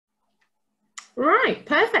Right,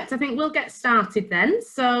 perfect. I think we'll get started then.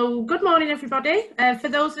 So, good morning, everybody. For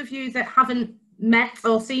those of you that haven't met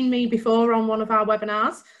or seen me before on one of our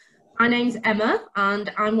webinars, my name's Emma and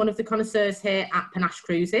I'm one of the connoisseurs here at Panache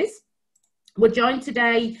Cruises. We're joined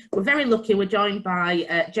today, we're very lucky, we're joined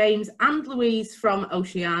by James and Louise from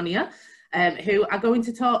Oceania, who are going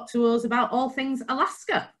to talk to us about all things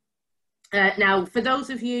Alaska. Now, for those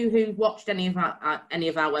of you who've watched any of our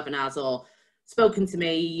webinars or spoken to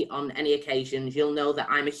me on any occasions, you'll know that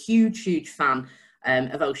I'm a huge fan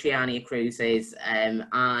of Oceania Cruises.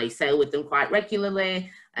 I sail with them quite regularly.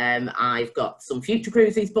 I've got some future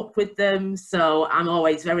cruises booked with them, so I'm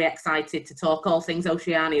always very excited to talk all things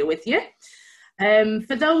Oceania with you.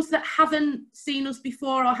 For those that haven't seen us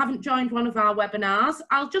before or haven't joined one of our webinars,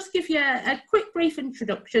 I'll just give you a quick brief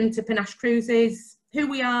introduction to Panache Cruises, who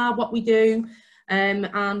we are, what we do, and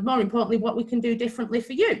more importantly, what we can do differently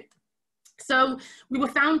for you. So we were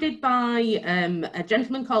founded by a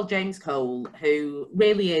gentleman called James Cole, who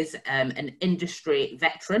really is an industry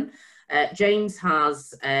veteran. James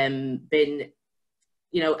has been,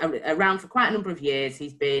 around for quite a number of years.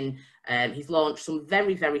 He's launched some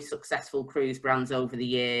very successful cruise brands over the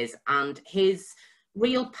years, and his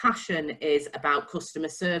real passion is about customer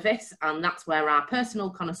service, and that's where our personal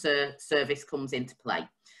connoisseur service comes into play.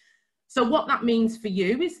 So what that means for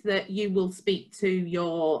you is that you will speak to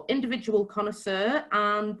your individual connoisseur,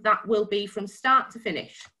 and that will be from start to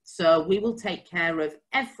finish. So we will take care of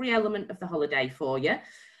every element of the holiday for you.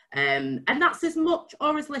 And that's as much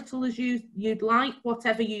or as little as you'd like,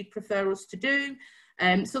 whatever you'd prefer us to do.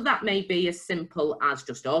 So that may be as simple as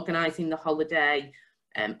just organising the holiday,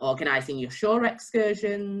 organising your shore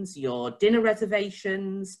excursions, your dinner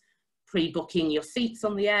reservations, pre-booking your seats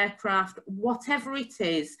on the aircraft, whatever it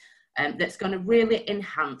is that's going to really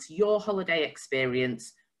enhance your holiday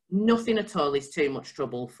experience. Nothing at all is too much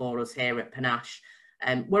trouble for us here at Panache.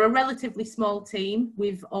 We're a relatively small team.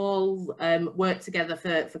 We've all worked together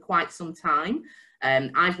for quite some time.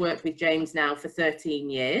 I've worked with James now for 13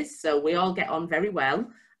 years, so we all get on very well.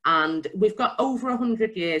 And we've got over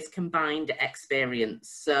 100 years combined experience.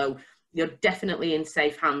 So you're definitely in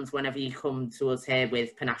safe hands whenever you come to us here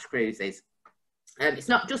with Panache Cruises. It's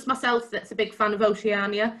not just myself that's a big fan of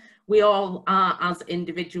Oceania. We all are as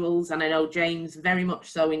individuals, and I know James very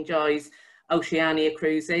much so enjoys Oceania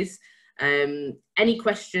Cruises. Any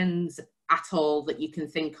questions at all that you can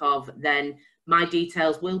think of, then my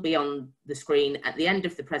details will be on the screen at the end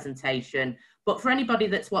of the presentation. But for anybody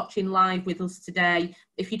that's watching live with us today,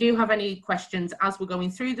 if you do have any questions as we're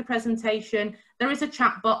going through the presentation, there is a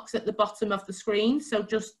chat box at the bottom of the screen. So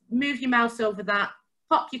just move your mouse over that,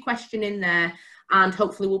 pop your question in there, and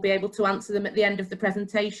hopefully we'll be able to answer them at the end of the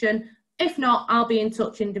presentation. If not, I'll be in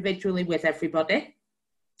touch individually with everybody.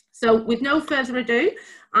 So with no further ado,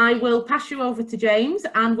 I will pass you over to James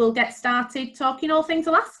and we'll get started talking all things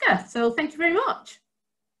Alaska. So thank you very much.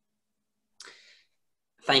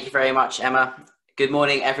 Thank you very much, Emma. Good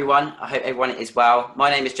morning, everyone. I hope everyone is well. My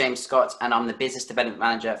name is James Scott and I'm the Business Development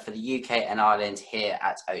Manager for the UK and Ireland here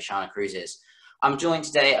at Oceania Cruises. I'm joined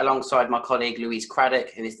today alongside my colleague Louise Craddock,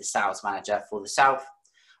 who is the Sales Manager for the South.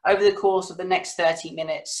 Over the course of the next 30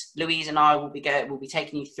 minutes, Louise and I will be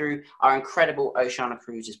taking you through our incredible Oceania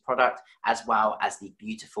Cruises product, as well as the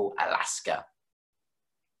beautiful Alaska.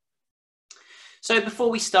 So before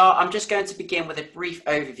we start, I'm just going to begin with a brief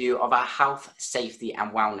overview of our health, safety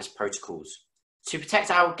and wellness protocols. To protect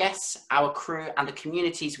our guests, our crew and the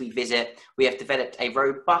communities we visit, we have developed a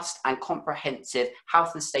robust and comprehensive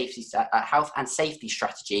health and safety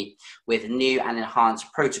strategy with new and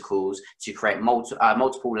enhanced protocols to create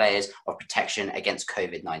multiple layers of protection against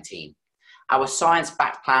COVID-19. Our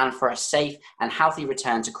science-backed plan for a safe and healthy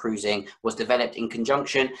return to cruising was developed in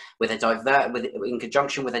conjunction with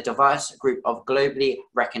a diverse group of globally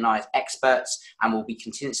recognized experts and will be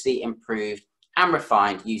continuously improved and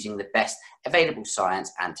refined using the best available science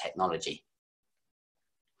and technology.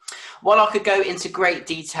 While I could go into great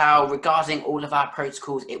detail regarding all of our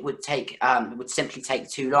protocols, it would simply take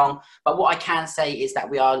too long. But what I can say is that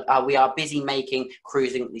we are busy making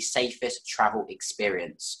cruising the safest travel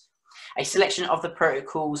experience. A selection of the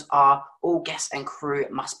protocols are: all guests and crew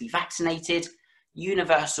must be vaccinated,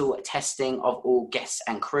 universal testing of all guests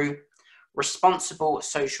and crew, responsible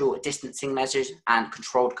social distancing measures and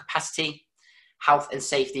controlled capacity. Health and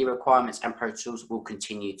safety requirements and protocols will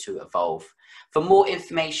continue to evolve. For more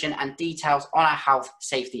information and details on our health,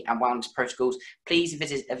 safety and wellness protocols, please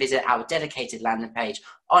visit our dedicated landing page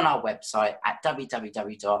on our website at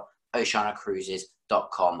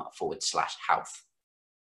www.oceaniacruises.com/health.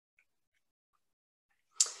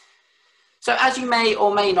 So as you may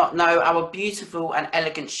or may not know, our beautiful and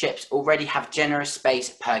elegant ships already have generous space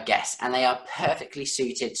per guest, and they are perfectly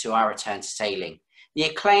suited to our return to sailing. The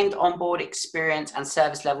acclaimed onboard experience and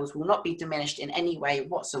service levels will not be diminished in any way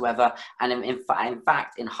whatsoever, and in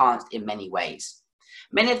fact enhanced in many ways.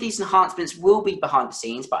 Many of these enhancements will be behind the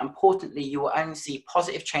scenes, but importantly, you will only see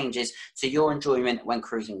positive changes to your enjoyment when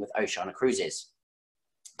cruising with Oceania Cruises.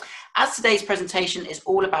 As today's presentation is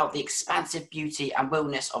all about the expansive beauty and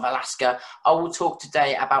wilderness of Alaska, I will talk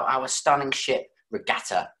today about our stunning ship,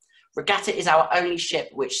 Regatta. Regatta is our only ship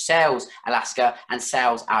which sails Alaska and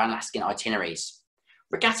sails our Alaskan itineraries.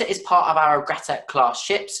 Regatta is part of our Regatta class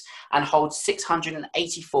ships and holds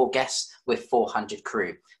 684 guests with 400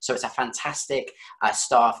 crew. So it's a fantastic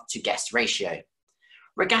staff to guest ratio.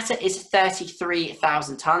 Regatta is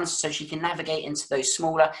 33,000 tons, so she can navigate into those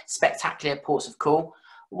smaller, spectacular ports of call.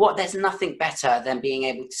 There's nothing better than being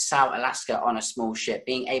able to sail Alaska on a small ship,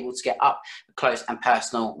 being able to get up close and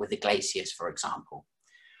personal with the glaciers, for example.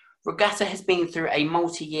 Regatta has been through a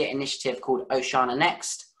multi-year initiative called Oceania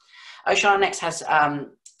Next. Oceania Next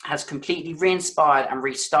has completely re-inspired and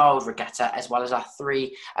restyled Regatta, as well as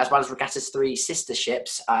Regatta's three sister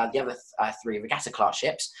ships, the other three Regatta class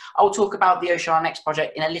ships. I'll talk about the Oceania Next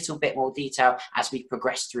project in a little bit more detail as we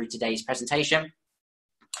progress through today's presentation.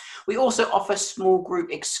 We also offer small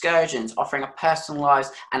group excursions, offering a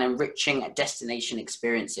personalised and enriching destination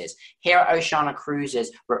experiences. Here at Oceania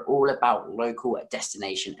Cruises, we're all about local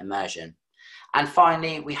destination immersion. And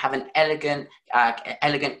finally, we have an elegant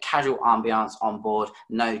casual ambiance on board.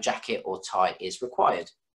 No jacket or tie is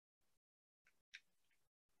required.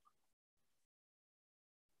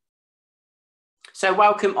 So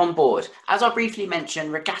welcome on board. As I briefly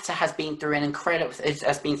mentioned, Regatta has been through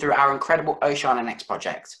our incredible Oceania Next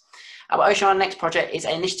project. Our Oceania Next project is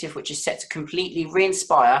an initiative which is set to completely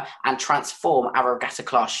re-inspire and transform our Regatta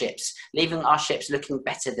class ships, leaving our ships looking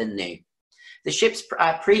better than new. The ships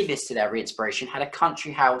previous to their re-inspiration had a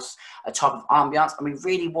country house, a type of ambiance, and we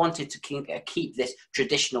really wanted to keep this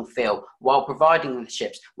traditional feel while providing the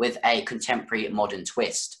ships with a contemporary modern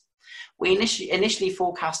twist. We initially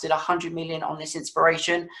forecasted 100 million on this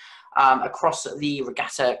inspiration across the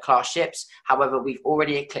Regatta class ships. However, we've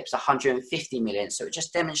already eclipsed 150 million, so it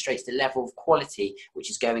just demonstrates the level of quality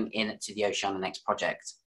which is going into the Oceania Next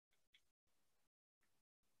project.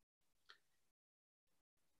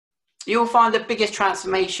 You'll find the biggest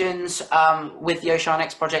transformations with the Oceania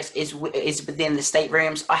Next project is within the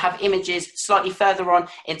staterooms. I have images slightly further on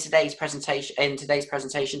in today's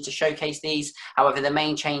presentation to showcase these. However, the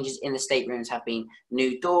main changes in the staterooms have been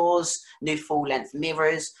new doors, new full-length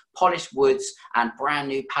mirrors, polished woods, and brand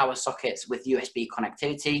new power sockets with USB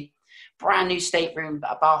connectivity. Brand new stateroom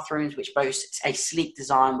bathrooms which boast a sleek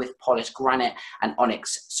design with polished granite and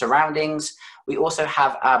onyx surroundings. We also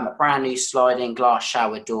have brand new sliding glass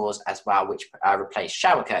shower doors as well, which replace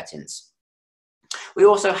shower curtains. We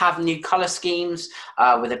also have new colour schemes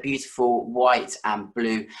with a beautiful white and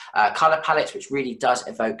blue colour palette, which really does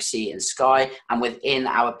evoke sea and sky. And within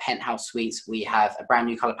our penthouse suites, we have a brand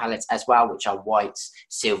new colour palettes as well, which are whites,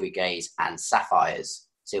 silvery greys and sapphires.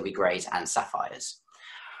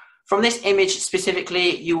 From this image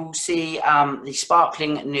specifically, you will see the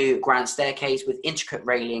sparkling new grand staircase with intricate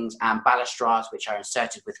railings and balustrades which are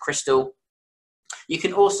inserted with crystal. You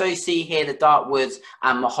can also see here the dark woods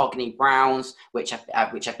and mahogany browns which have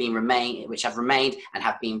remained and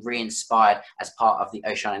have been re-inspired as part of the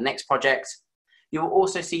Oceania Next project. You will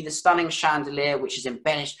also see the stunning chandelier which is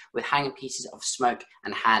embellished with hanging pieces of smoke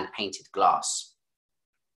and hand-painted glass.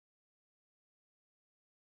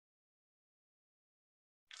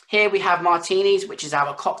 Here we have Martini's, which is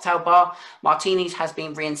our cocktail bar. Martini's has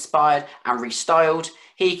been re-inspired and restyled.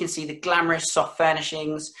 Here you can see the glamorous soft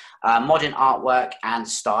furnishings, modern artwork and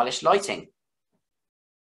stylish lighting.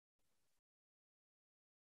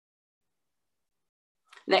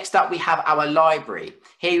 Next up, we have our library.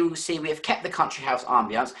 Here you will see we have kept the country house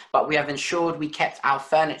ambience, but we have ensured we kept our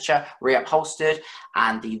furniture reupholstered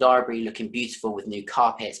and the library looking beautiful with new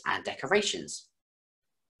carpets and decorations.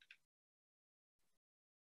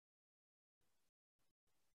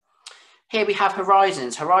 Here we have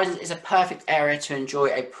Horizons. Horizons is a perfect area to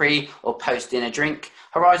enjoy a pre or post dinner drink.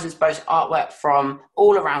 Horizons boasts artwork from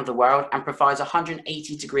all around the world and provides a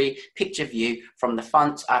 180-degree picture view from the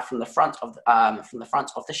front of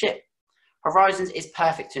the ship. Horizons is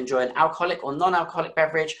perfect to enjoy an alcoholic or non-alcoholic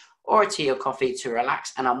beverage or a tea or coffee to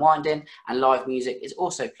relax and unwind in, and live music is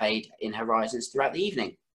also played in Horizons throughout the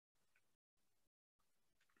evening.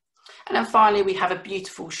 And then finally, we have a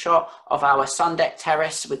beautiful shot of our sun deck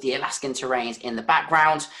terrace with the Alaskan terrains in the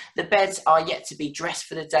background. The beds are yet to be dressed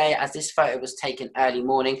for the day, as this photo was taken early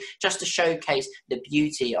morning, just to showcase the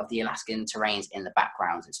beauty of the Alaskan terrains in the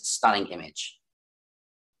background. It's a stunning image.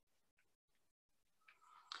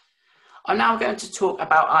 I'm now going to talk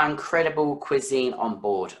about our incredible cuisine on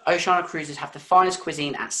board. Oceania Cruises have the finest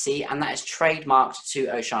cuisine at sea, and that is trademarked to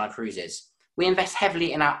Oceania Cruises. We invest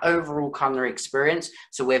heavily in our overall culinary experience,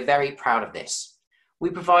 so we're very proud of this. We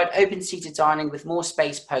provide open-seated dining with more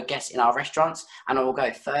space per guest in our restaurants, and I will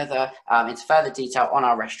go further into further detail on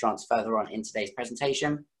our restaurants further on in today's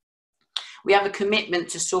presentation. We have a commitment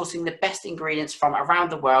to sourcing the best ingredients from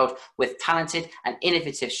around the world with talented and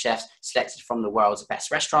innovative chefs selected from the world's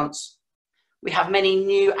best restaurants. We have many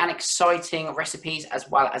new and exciting recipes, as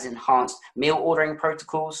well as enhanced meal ordering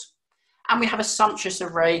protocols. And we have a sumptuous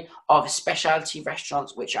array of specialty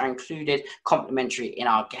restaurants which are included complimentary in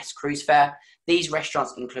our guest cruise fare. These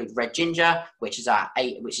restaurants include Red Ginger, which is our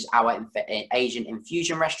Asian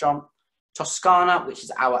infusion restaurant; Toscana, which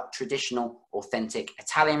is our traditional authentic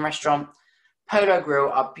Italian restaurant; Polo Grill,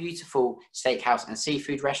 our beautiful steakhouse and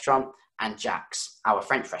seafood restaurant; and Jack's, our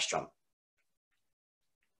French restaurant.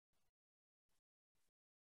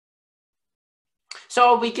 So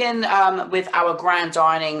I'll begin with our grand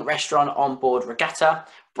dining restaurant on board Regatta.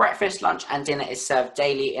 Breakfast, lunch and dinner is served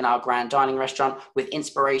daily in our grand dining restaurant, with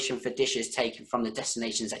inspiration for dishes taken from the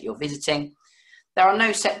destinations that you're visiting. There are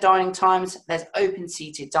no set dining times, there's open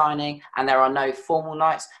seated dining, and there are no formal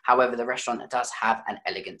nights. However, the restaurant does have an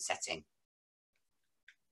elegant setting.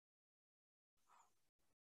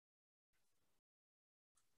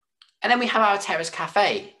 And then we have our Terrace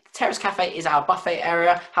Cafe. Terrace Cafe is our buffet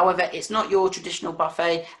area. However, it's not your traditional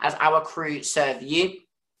buffet, as our crew serve you.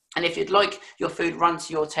 And if you'd like your food run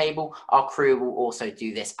to your table, our crew will also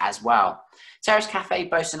do this as well. Terrace Cafe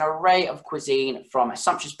boasts an array of cuisine, from a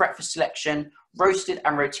sumptuous breakfast selection, roasted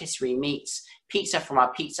and rotisserie meats, pizza from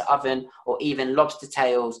our pizza oven, or even lobster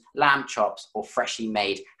tails, lamb chops, or freshly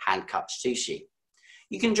made hand-cut sushi.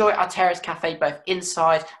 You can enjoy our Terrace Cafe both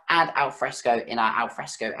inside and al fresco in our al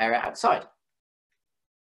fresco area outside.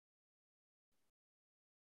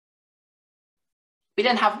 We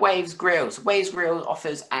then have Waves Grills. Waves Grills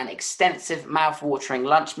offers an extensive mouth-watering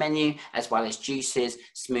lunch menu, as well as juices,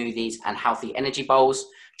 smoothies, and healthy energy bowls.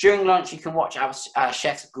 During lunch, you can watch our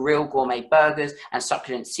chefs grill gourmet burgers and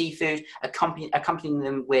succulent seafood, accompanying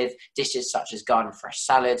them with dishes such as garden fresh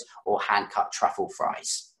salads or hand-cut truffle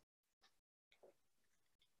fries.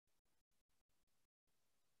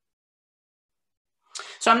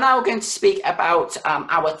 So I'm now going to speak about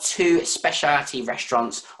our two specialty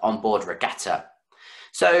restaurants on board Regatta.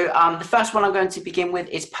 So the first one I'm going to begin with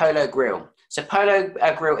is Polo Grill. So Polo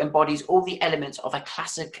Grill embodies all the elements of a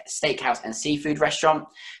classic steakhouse and seafood restaurant.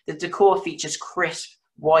 The decor features crisp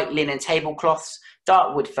white linen tablecloths,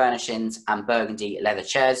 dark wood furnishings, and burgundy leather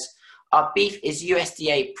chairs. Our beef is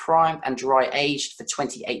USDA primed and dry aged for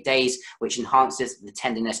 28 days, which enhances the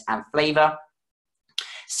tenderness and flavour.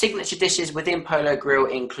 Signature dishes within Polo Grill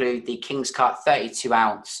include the King's Cut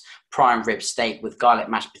 32-ounce prime rib steak with garlic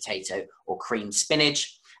mashed potato or creamed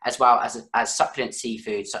spinach, as well as succulent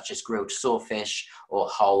seafood such as grilled swordfish or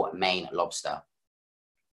whole Maine lobster.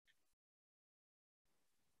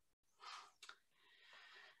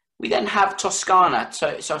 We then have Toscana.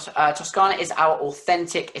 Toscana is our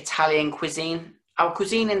authentic Italian cuisine. Our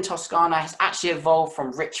cuisine in Toscana has actually evolved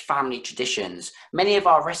from rich family traditions. Many of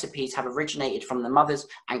our recipes have originated from the mothers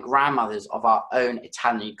and grandmothers of our own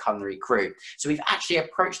Italian culinary crew. So we've actually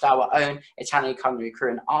approached our own Italian culinary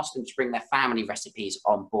crew and asked them to bring their family recipes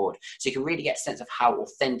on board. So you can really get a sense of how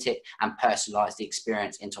authentic and personalised the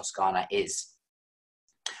experience in Toscana is.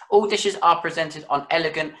 All dishes are presented on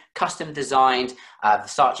elegant, custom-designed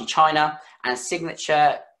Versace china, and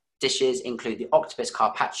signature dishes include the octopus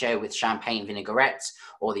carpaccio with champagne vinaigrette,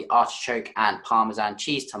 or the artichoke and parmesan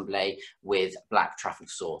cheese tumbler with black truffle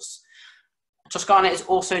sauce. Toscana is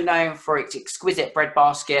also known for its exquisite bread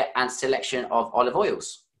basket and selection of olive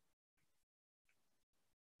oils.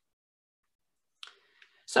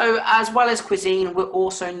 So, as well as cuisine, we're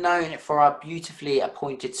also known for our beautifully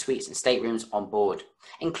appointed suites and staterooms on board.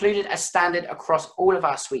 Included as standard across all of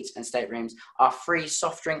our suites and staterooms are free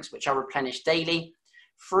soft drinks, which are replenished daily,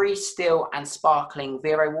 free still and sparkling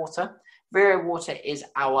Vero water. Vero water is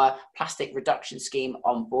our plastic reduction scheme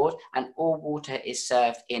on board, and all water is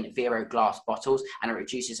served in Vero glass bottles, and it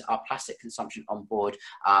reduces our plastic consumption on board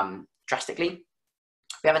drastically.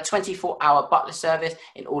 We have a 24-hour butler service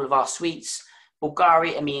in all of our suites,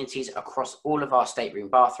 Bulgari amenities across all of our stateroom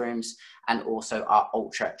bathrooms, and also our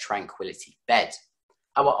ultra tranquility bed.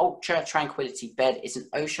 Our Ultra Tranquility bed is an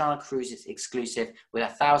Oceania Cruises exclusive with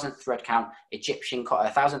 1,000 thread count Egyptian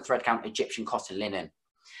cotton linen.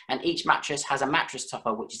 And each mattress has a mattress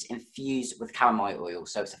topper which is infused with chamomile oil,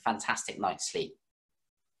 so it's a fantastic night's sleep.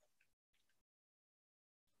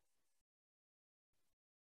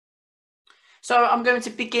 So I'm going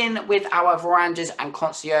to begin with our verandas and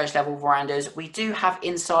concierge level verandas. We do have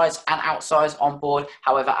insides and outsides on board.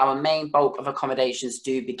 However, our main bulk of accommodations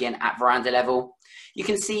do begin at veranda level. You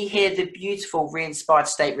can see here the beautiful re-inspired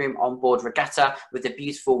stateroom on board Regatta with the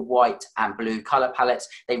beautiful white and blue colour palettes.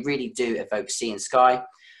 They really do evoke sea and sky.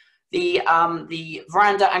 The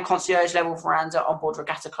veranda and concierge level veranda on board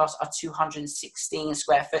Regatta class are 216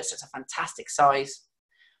 square foot, so it's a fantastic size.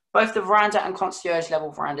 Both the veranda and concierge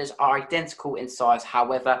level verandas are identical in size.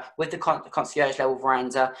 However, with the concierge level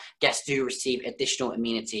veranda, guests do receive additional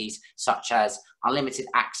amenities such as unlimited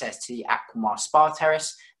access to the Aquamar Spa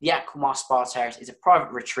Terrace. The Aquamar Spa Terrace is a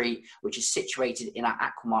private retreat which is situated in our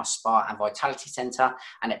Aquamar Spa and Vitality Centre,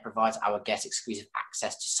 and it provides our guests exclusive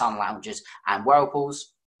access to sun lounges and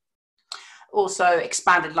whirlpools. Also,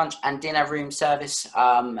 expanded lunch and dinner room service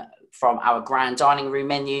from our grand dining room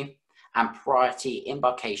menu, and priority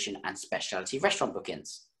embarkation and specialty restaurant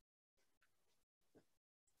bookings.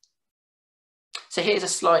 So here's a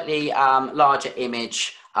slightly larger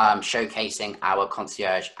image showcasing our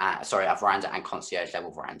our veranda and concierge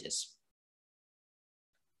level verandas.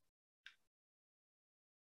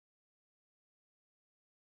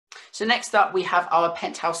 So next up, we have our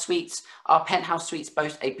penthouse suites. Our penthouse suites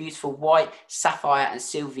boast a beautiful white, sapphire and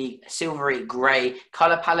silvery grey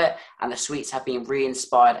colour palette, and the suites have been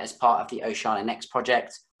re-inspired as part of the Oceania Next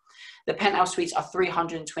project. The penthouse suites are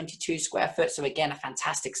 322 square foot, so again, a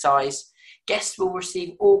fantastic size. Guests will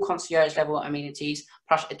receive all concierge level amenities,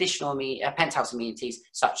 plus additional penthouse amenities,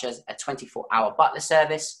 such as a 24-hour butler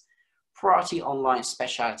service, priority online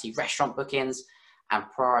specialty restaurant bookings, and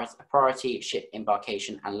priority ship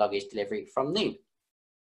embarkation and luggage delivery from noon.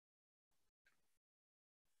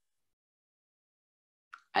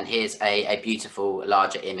 And here's a beautiful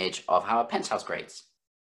larger image of our penthouse grades.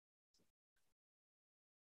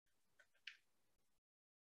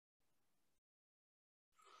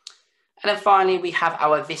 And then finally, we have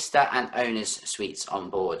our Vista and Owners suites on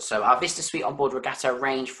board. So our Vista suite on board Regatta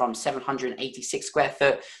range from 786 square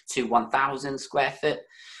foot to 1,000 square foot.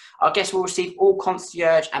 Our guests will receive all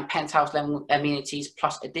concierge and penthouse level amenities,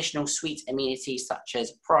 plus additional suite amenities such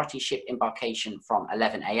as priority ship embarkation from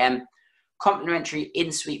 11 AM, complimentary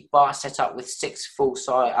in-suite bar set up with six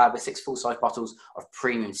full-size bottles of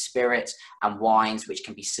premium spirits and wines, which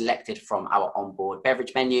can be selected from our onboard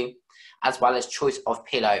beverage menu, as well as choice of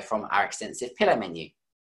pillow from our extensive pillow menu.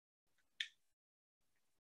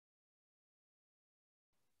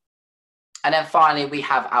 And then finally, we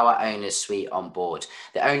have our Owner's Suite on board.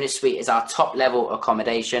 The Owner's Suite is our top level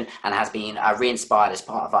accommodation and has been re-inspired as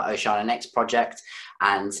part of our Oceania Next project.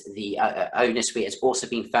 And the Owner's Suite has also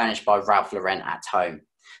been furnished by Ralph Lauren at home.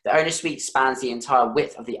 The Owner's Suite spans the entire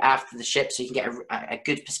width of the aft of the ship, so you can get a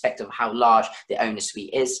good perspective of how large the Owner's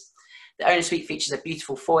Suite is. The Owner's Suite features a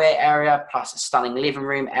beautiful foyer area, plus a stunning living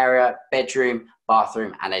room area, bedroom,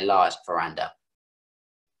 bathroom, and a large veranda.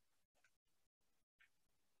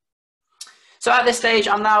 So at this stage,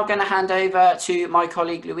 I'm now going to hand over to my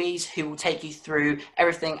colleague Louise, who will take you through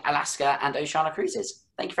everything Alaska and Oceania Cruises.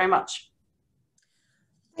 Thank you very much.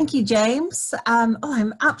 Thank you, James.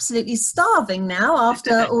 I'm absolutely starving now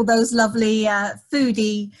after all those lovely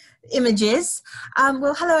foodie images.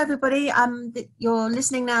 Well, hello everybody. You're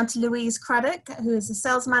listening now to Louise Craddock, who is the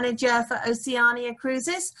sales manager for Oceania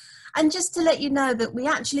Cruises. And just to let you know that we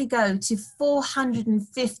actually go to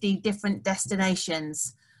 450 different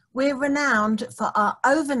destinations. We're renowned for our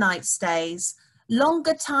overnight stays,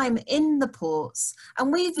 longer time in the ports,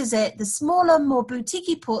 and we visit the smaller, more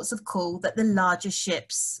boutique ports of call that the larger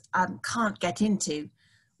ships can't get into.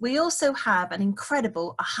 We also have an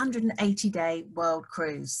incredible 180-day world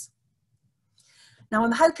cruise. Now,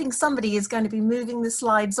 I'm hoping somebody is going to be moving the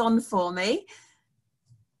slides on for me.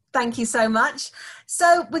 Thank you so much.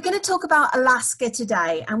 So we're going to talk about Alaska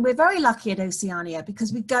today, and we're very lucky at Oceania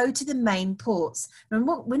because we go to the main ports. And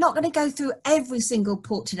we're not going to go through every single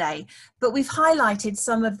port today, but we've highlighted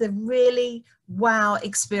some of the really wow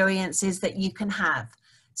experiences that you can have.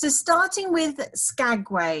 So starting with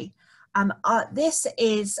Skagway, this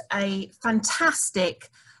is a fantastic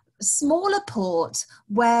smaller port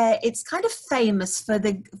where it's kind of famous for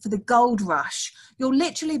the gold rush. You'll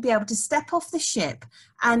literally be able to step off the ship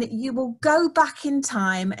and you will go back in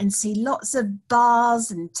time and see lots of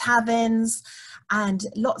bars and taverns and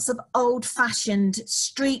lots of old-fashioned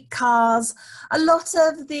streetcars. A lot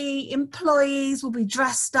of the employees will be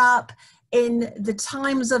dressed up in the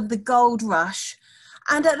times of the gold rush.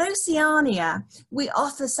 And at Oceania, we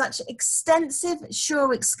offer such extensive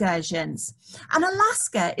shore excursions. And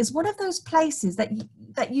Alaska is one of those places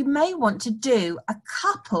that you may want to do a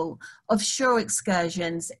couple of shore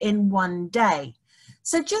excursions in one day.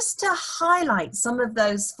 So just to highlight some of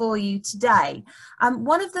those for you today,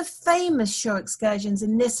 one of the famous shore excursions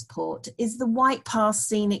in this port is the White Pass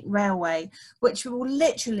Scenic Railway, which will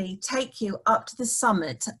literally take you up to the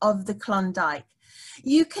summit of the Klondike.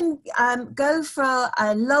 You can go for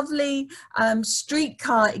a lovely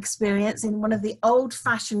streetcar experience in one of the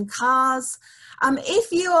old-fashioned cars.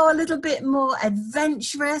 If you are a little bit more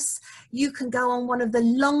adventurous, you can go on one of the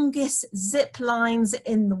longest zip lines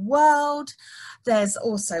in the world. There's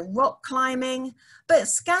also rock climbing, but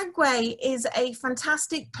Skagway is a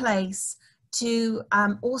fantastic place to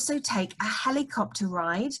also take a helicopter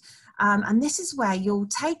ride. And this is where you'll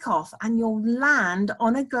take off and you'll land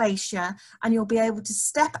on a glacier and you'll be able to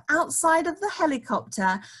step outside of the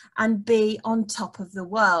helicopter and be on top of the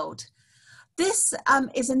world. This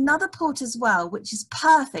is another port as well, which is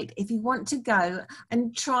perfect if you want to go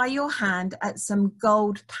and try your hand at some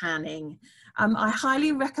gold panning. I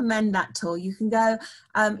highly recommend that tour. You can go,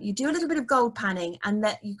 you do a little bit of gold panning, and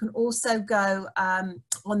that you can also go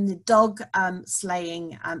on the dog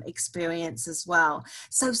slaying experience as well.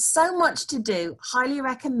 So much to do. Highly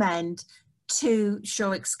recommend 2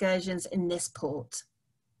 shore excursions in this port.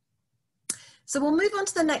 So we'll move on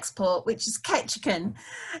to the next port, which is Ketchikan.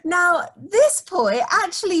 Now, this port, it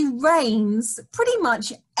actually rains pretty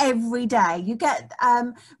much every day. You get,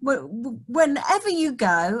 whenever you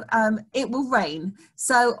go, it will rain.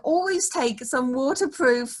 So always take some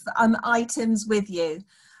waterproof items with you.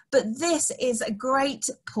 But this is a great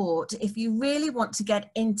port if you really want to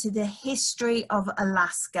get into the history of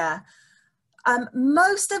Alaska.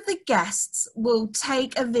 Most of the guests will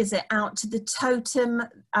take a visit out to the totem,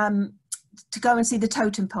 to go and see the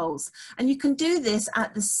totem poles. And you can do this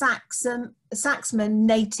at the Saxman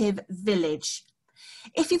Native Village.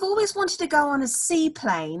 If you've always wanted to go on a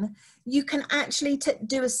seaplane, you can actually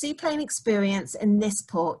do a seaplane experience in this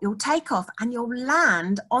port. You'll take off and you'll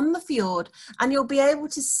land on the fjord and you'll be able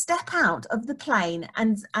to step out of the plane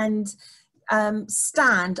and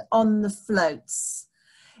stand on the floats.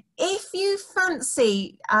 If you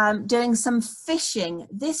fancy doing some fishing,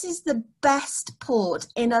 this is the best port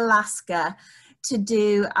in Alaska to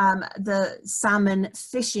do the salmon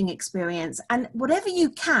fishing experience. And whatever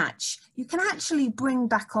you catch, you can actually bring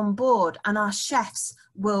back on board and our chefs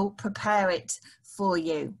will prepare it for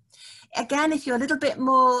you. Again, if you're a little bit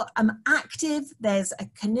more active, there's a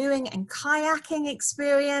canoeing and kayaking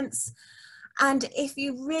experience. And if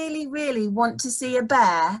you really, really want to see a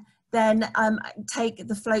bear, then take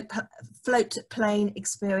the float plane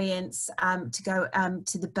experience to go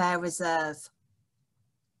to the Bear Reserve.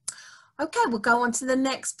 Okay, we'll go on to the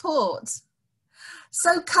next port.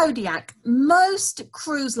 So Kodiak, most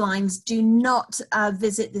cruise lines do not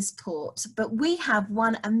visit this port, but we have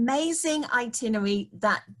one amazing itinerary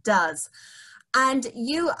that does. And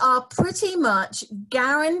you are pretty much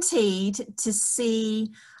guaranteed to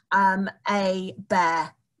see a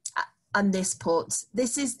bear on this port.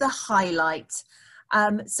 This is the highlight.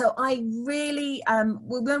 So I really,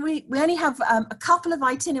 we only have a couple of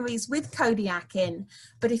itineraries with Kodiak in,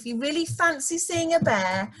 but if you really fancy seeing a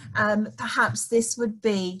bear, perhaps this would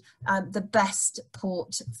be the best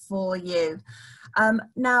port for you.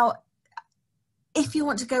 Now, if you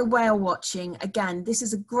want to go whale watching, again, this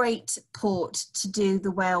is a great port to do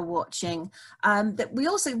the whale watching. That we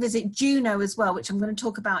also visit Juneau as well, which I'm going to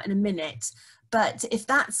talk about in a minute. But if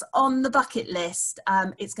that's on the bucket list,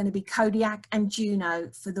 it's going to be Kodiak and Juneau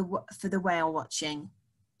for the whale watching.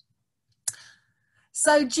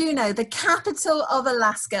 So Juneau, the capital of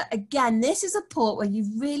Alaska. Again, this is a port where you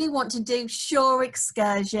really want to do shore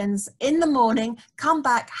excursions in the morning, come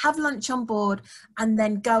back, have lunch on board, and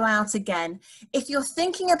then go out again. If you're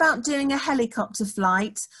thinking about doing a helicopter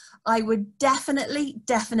flight, I would definitely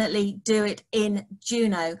do it in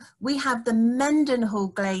Juneau. We have the Mendenhall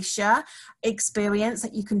Glacier experience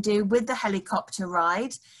that you can do with the helicopter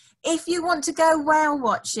ride. If you want to go whale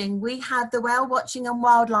watching, we have the Whale Watching and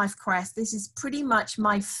Wildlife Quest. This is pretty much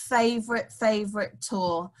my favorite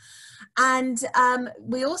tour. And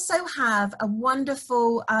we also have a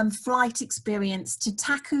wonderful flight experience to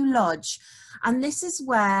Taku Lodge. And this is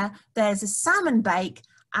where there's a salmon bake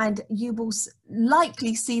and you will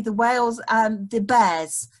likely see the whales, the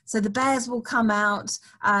bears. So the bears will come out.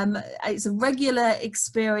 It's a regular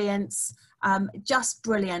experience. just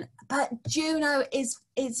brilliant. But Juneau is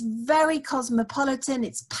very cosmopolitan.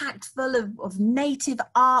 It's packed full of native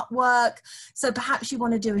artwork. So perhaps you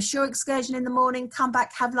want to do a shore excursion in the morning, come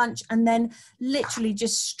back, have lunch, and then literally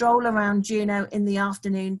just stroll around Juneau in the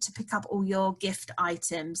afternoon to pick up all your gift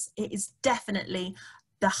items. It is definitely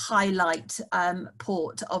the highlight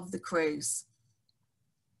port of the cruise.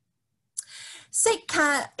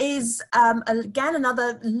 Sitka is, again,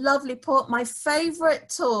 another lovely port. My favourite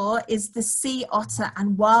tour is the Sea Otter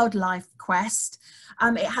and Wildlife Quest.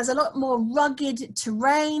 It has a lot more rugged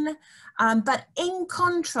terrain, but in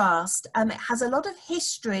contrast, it has a lot of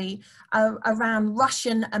history around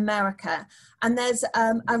Russian America. And there's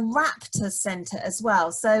a raptor centre as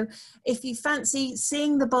well. So if you fancy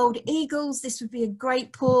seeing the bald eagles, this would be a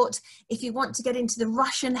great port. If you want to get into the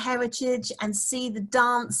Russian heritage and see the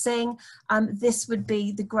dancing, this would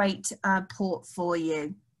be the great port for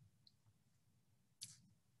you.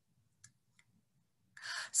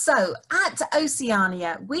 So at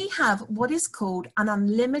Oceania, we have what is called an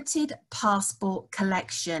unlimited passport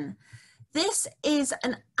collection. This is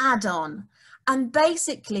an add-on, and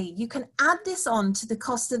basically you can add this on to the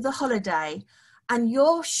cost of the holiday and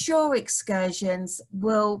your shore excursions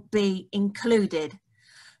will be included.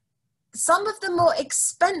 Some of the more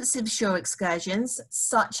expensive shore excursions,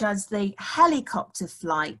 such as the helicopter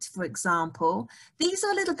flight, for example, these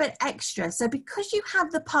are a little bit extra. So because you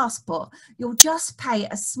have the passport, you'll just pay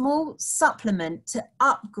a small supplement to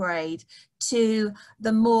upgrade to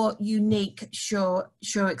the more unique shore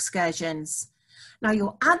excursions. Now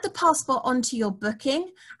you'll add the passport onto your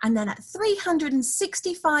booking, and then at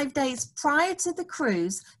 365 days prior to the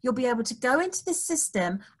cruise, you'll be able to go into the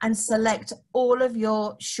system and select all of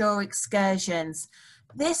your shore excursions.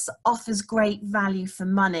 This offers great value for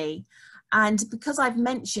money. And because I've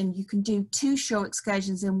mentioned you can do 2 shore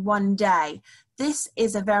excursions in one day, this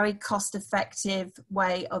is a very cost-effective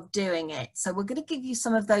way of doing it. So we're going to give you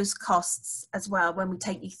some of those costs as well when we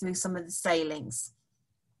take you through some of the sailings.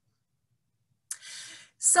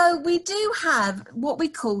 So we do have what we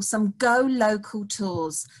call some go local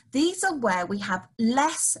tours. These are where we have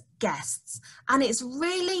less guests and it's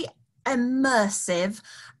really immersive,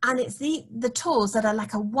 and it's the tours that are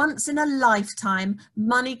like a once in a lifetime,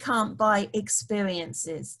 money can't buy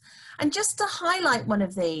experiences. And just to highlight one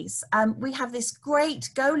of these, we have this great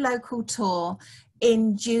go local tour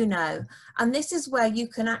in Juneau, and this is where you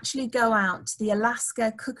can actually go out to the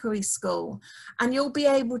Alaska Cookery School and you'll be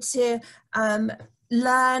able to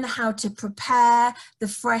learn how to prepare the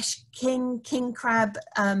fresh king crab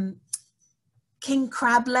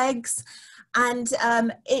legs, and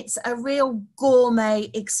it's a real gourmet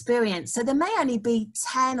experience. So there may only be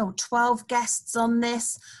 10 or 12 guests on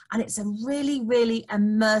this, and it's a really, really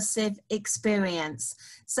immersive experience.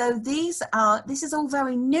 So this is all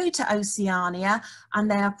very new to Oceania,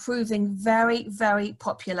 and they are proving very, very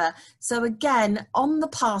popular. So again, on the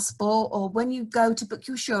passport or when you go to book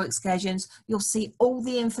your shore excursions, you'll see all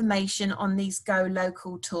the information on these go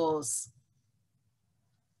local tours.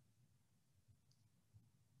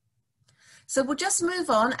 So we'll just move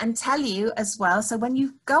on and tell you as well. So when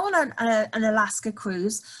you go on an Alaska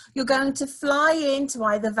cruise, you're going to fly into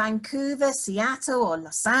either Vancouver, Seattle, or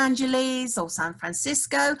Los Angeles, or San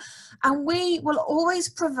Francisco, and we will always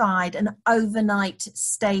provide an overnight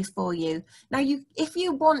stay for you. Now, if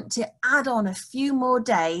you want to add on a few more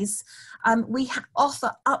days, we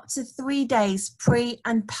offer up to 3 days pre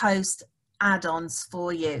and post add-ons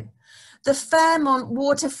for you. The Fairmont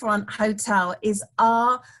Waterfront Hotel is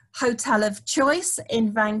our hotel of choice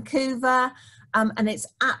in Vancouver, and it's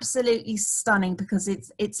absolutely stunning because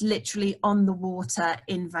it's literally on the water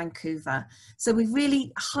in Vancouver. So we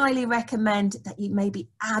really highly recommend that you maybe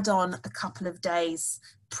add on a couple of days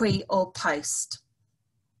pre or post.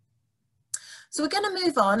 So we're going to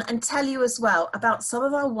move on and tell you as well about some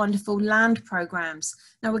of our wonderful land programs.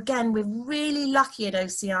 Now again, we're really lucky at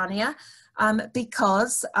Oceania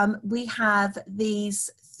because we have these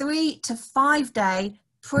 3 to 5 day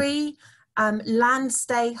land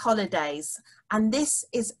stay holidays, and this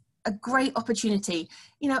is a great opportunity.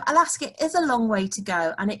 You know, Alaska is a long way to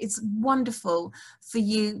go, and it's wonderful for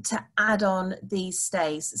you to add on these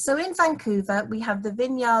stays. So in Vancouver, we have the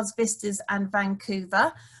Vineyards, Vistas and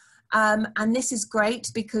Vancouver, and this is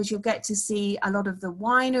great because you'll get to see a lot of the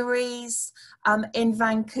wineries in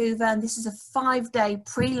Vancouver, and this is a 5-day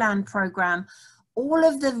pre-land program. All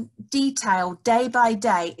of the detail day by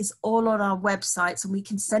day is all on our websites, and we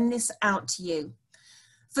can send this out to you.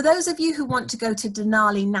 For those of you who want to go to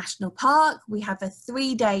Denali National Park, we have a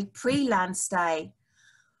 3-day pre-land stay.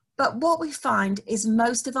 But what we find is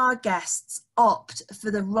most of our guests opt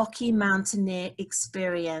for the Rocky Mountaineer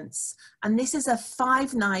experience. And this is a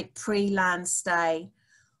 5-night pre-land stay.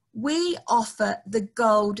 We offer the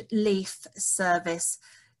Gold Leaf service.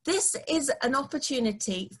 This is an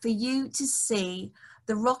opportunity for you to see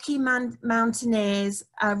the Rocky Mountains,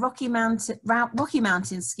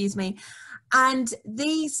 excuse me. And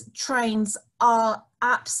these trains are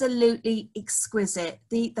absolutely exquisite.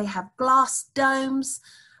 They have glass domes,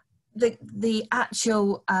 the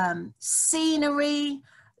actual scenery,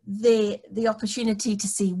 the opportunity to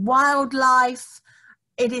see wildlife.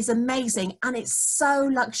 It is amazing, and it's so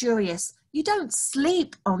luxurious. You don't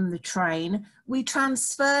sleep on the train. We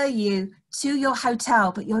transfer you to your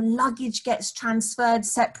hotel, but your luggage gets transferred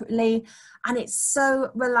separately, and it's so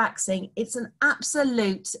relaxing. It's an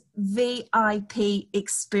absolute VIP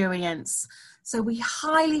experience. So we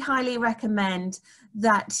highly, highly recommend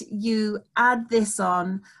that you add this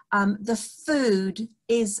on. The food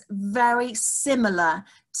is very similar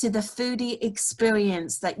to the foodie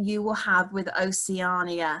experience that you will have with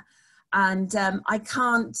Oceania. And I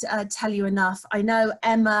can't tell you enough. I know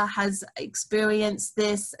Emma has experienced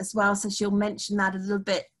this as well, so she'll mention that a little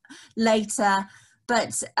bit later.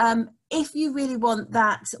 But if you really want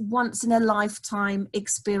that once in a lifetime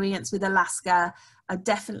experience with Alaska, I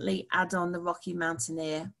definitely add on the Rocky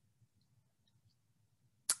Mountaineer.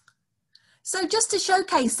 So just to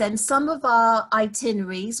showcase then some of our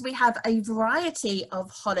itineraries, we have a variety of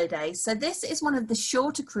holidays. So this is one of the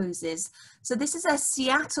shorter cruises. So this is a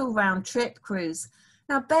Seattle round trip cruise.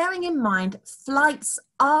 Now, bearing in mind, flights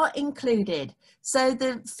are included. So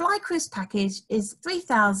the fly cruise package is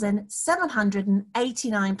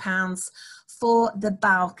 £3,789 for the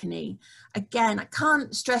balcony. Again, I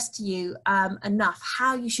can't stress to you enough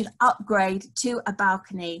how you should upgrade to a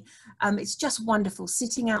balcony. It's just wonderful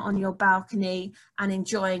sitting out on your balcony and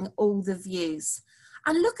enjoying all the views.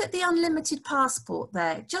 And look at the unlimited passport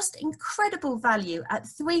there, just incredible value at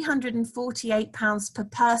 £348 per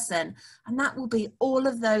person. And that will be all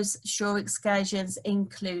of those shore excursions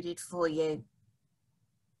included for you.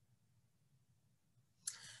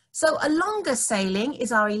 So a longer sailing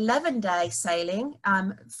is our 11-day sailing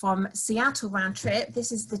from Seattle round trip.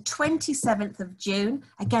 This is the 27th of June.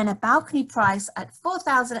 Again, a balcony price at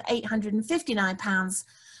 £4,859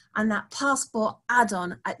 and that passport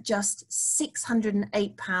add-on at just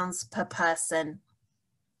 £608 per person.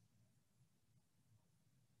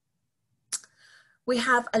 We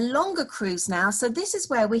have a longer cruise now. So this is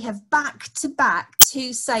where we have back-to-back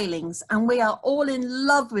 2 sailings, and we are all in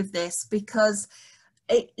love with this because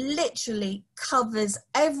it literally covers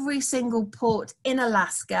every single port in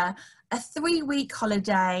Alaska, a 3-week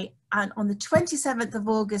holiday, and on the 27th of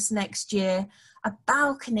August next year, a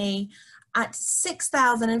balcony at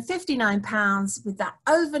 £6,059 with that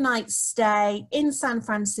overnight stay in San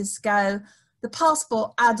Francisco, the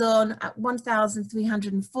passport add-on at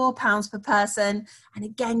 £1,304 per person. And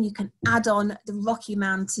again, you can add on the Rocky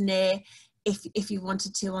Mountaineer if you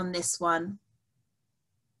wanted to on this one.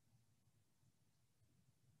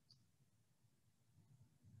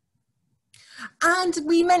 And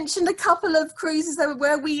we mentioned a couple of cruises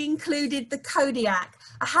where we included the Kodiak.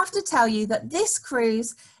 I have to tell you that this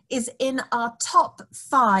cruise is in our top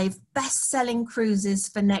 5 best-selling cruises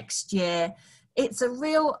for next year. It's a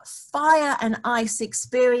real fire and ice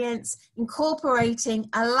experience, incorporating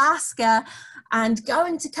Alaska and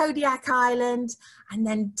going to Kodiak Island and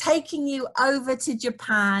then taking you over to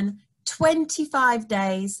Japan, 25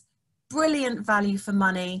 days, brilliant value for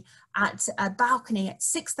money at a balcony at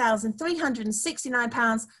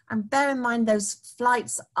 £6,369, and bear in mind those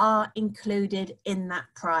flights are included in that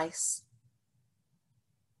price.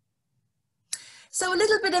 So a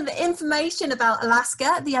little bit of information about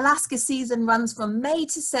Alaska. The Alaska season runs from May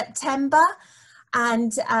to September,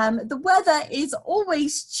 and the weather is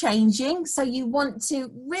always changing, so you want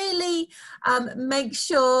to really make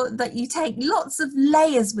sure that you take lots of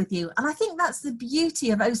layers with you. And I think that's the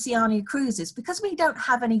beauty of Oceania cruises, because we don't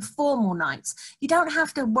have any formal nights. You don't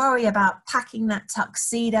have to worry about packing that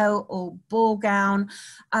tuxedo or ball gown.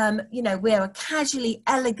 You know, we're a casually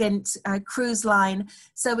elegant cruise line,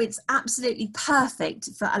 so it's absolutely perfect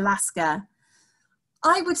for Alaska.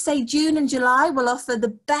 I would say June and July will offer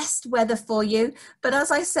the best weather for you, but as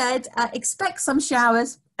I said, expect some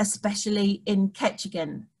showers, especially in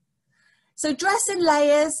Ketchikan. So dress in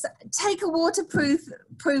layers, take a waterproof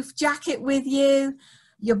jacket with you,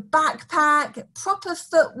 your backpack, proper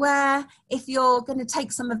footwear if you're going to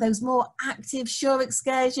take some of those more active shore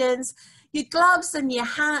excursions, your gloves and your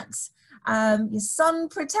hat, your sun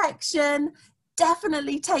protection.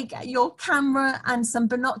 Definitely take your camera and some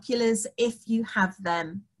binoculars if you have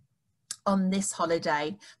them. on this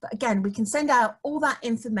holiday. But again, we can send out all that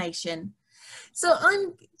information. So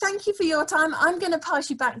thank you for your time. I'm going to pass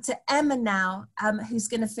you back to Emma now, who's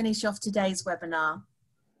going to finish off today's webinar.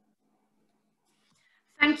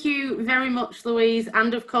 Thank you very much, Louise,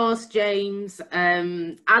 and of course, James.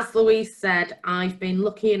 As Louise said, I've been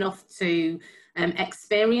lucky enough to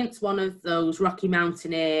experience one of those Rocky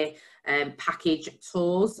Mountaineer package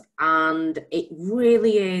tours, and it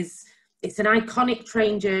really is, it's an iconic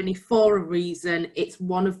train journey for a reason. It's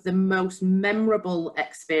one of the most memorable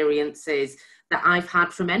experiences that I've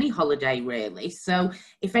had from any holiday, really. So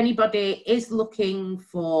if anybody is looking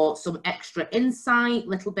for some extra insight,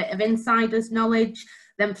 little bit of insider's knowledge,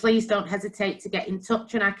 then please don't hesitate to get in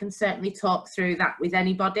touch, and I can certainly talk through that with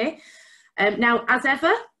anybody. Now, as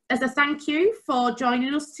ever, as a thank you for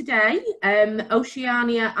joining us today,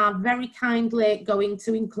 Oceania are very kindly going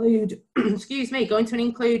to include, excuse me, going to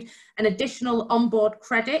include an additional onboard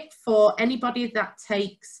credit for anybody that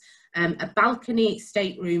takes a balcony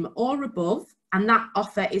stateroom or above, and that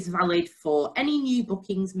offer is valid for any new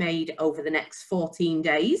bookings made over the next 14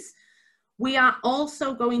 days. We are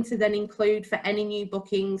also going to then include, for any new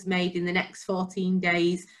bookings made in the next 14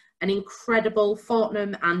 days, an incredible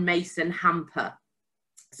Fortnum and Mason hamper.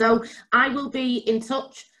 So I will be in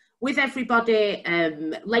touch with everybody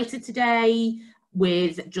later today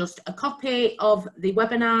with just a copy of the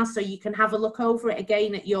webinar, so you can have a look over it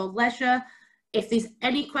again at your leisure. If there's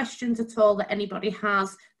any questions at all that anybody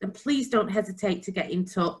has, then please don't hesitate to get in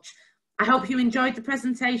touch. I hope you enjoyed the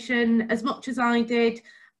presentation as much as I did,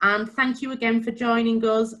 and thank you again for joining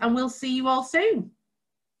us, and we'll see you all soon.